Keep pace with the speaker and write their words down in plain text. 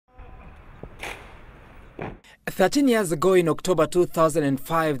13 years ago, in October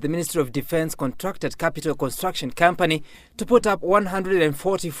 2005, the Ministry of Defence contracted Capital Construction Company to put up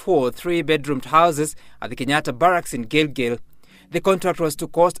 144 three-bedroomed houses at the Kenyatta Barracks in Gilgil. The contract was to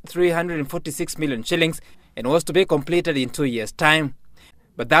cost 346 million shillings and was to be completed in 2 years' time.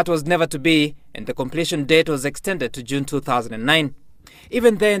 But that was never to be, and the completion date was extended to June 2009.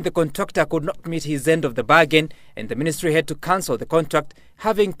 Even then, the contractor could not meet his end of the bargain, and the ministry had to cancel the contract,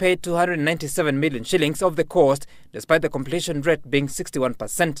 having paid 297 million shillings of the cost, despite the completion rate being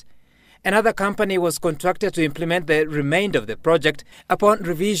 61%. Another company was contracted to implement the remainder of the project upon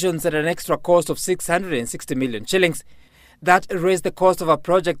revisions at an extra cost of 660 million shillings. That raised the cost of a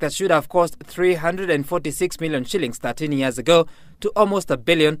project that should have cost 346 million shillings 13 years ago to almost $1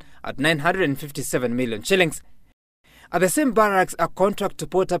 billion at 957 million shillings. At the same barracks, a contract to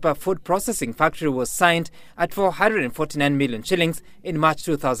put up a food processing factory was signed at 449 million shillings in March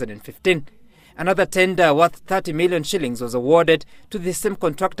 2015. Another tender worth 30 million shillings was awarded to the same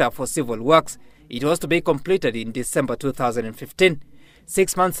contractor for civil works. It was to be completed in December 2015.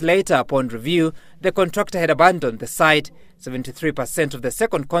 6 months later, upon review, the contractor had abandoned the site. 73% of the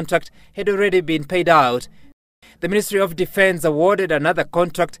second contract had already been paid out. The Ministry of Defence awarded another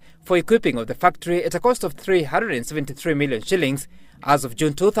contract for equipping of the factory at a cost of 373 million shillings. As of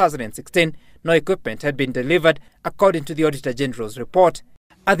June 2016, no equipment had been delivered, according to the Auditor General's report.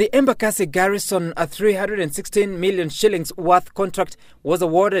 At the Embakasi Garrison, a 316 million shillings worth contract was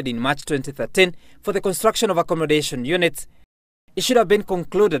awarded in March 2013 for the construction of accommodation units. It should have been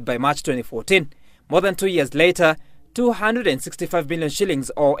concluded by March 2014. More than 2 years later, 265 million shillings,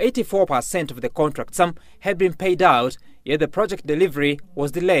 or 84% of the contract sum, had been paid out, yet the project delivery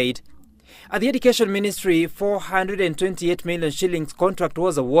was delayed. At the Education Ministry, 428 million shillings contract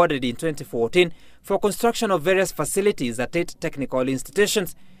was awarded in 2014 for construction of various facilities at 8 technical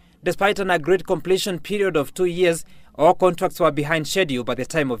institutions. Despite an agreed completion period of 2 years, all contracts were behind schedule by the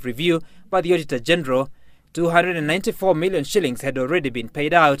time of review by the Auditor General. 294 million shillings had already been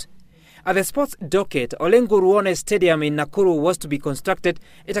paid out. At the sports docket, Olenguruone Stadium in Nakuru was to be constructed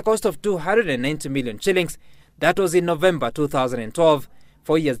at a cost of 290 million shillings. That was in November 2012.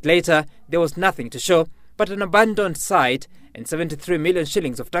 4 years later, there was nothing to show but an abandoned site and 73 million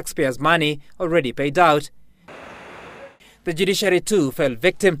shillings of taxpayers' money already paid out. The judiciary too fell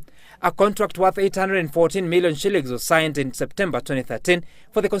victim. A contract worth 814 million shillings was signed in September 2013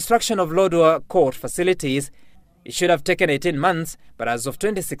 for the construction of Lodwar court facilities. It should have taken 18 months, but as of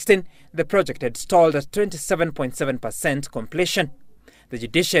 2016, the project had stalled at 27.7% completion. The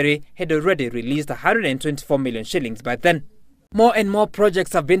judiciary had already released 124 million shillings by then. More and more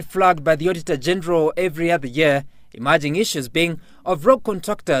projects have been flagged by the Auditor General every other year, emerging issues being of rogue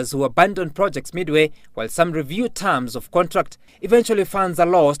contractors who abandon projects midway while some review terms of contract. Eventually funds are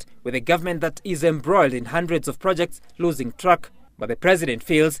lost, with a government that is embroiled in hundreds of projects losing track. But the President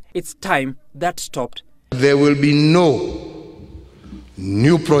feels it's time that stopped. There will be no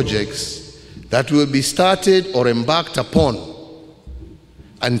new projects that will be started or embarked upon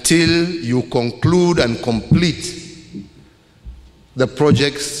until you conclude and complete the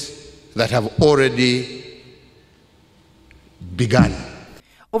projects that have already begun.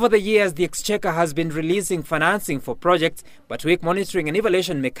 Over the years, the Exchequer has been releasing financing for projects, but weak monitoring and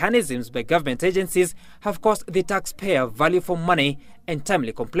evaluation mechanisms by government agencies have cost the taxpayer value for money and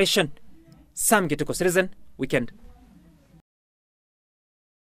timely completion. Gituku, Citizen Weekend.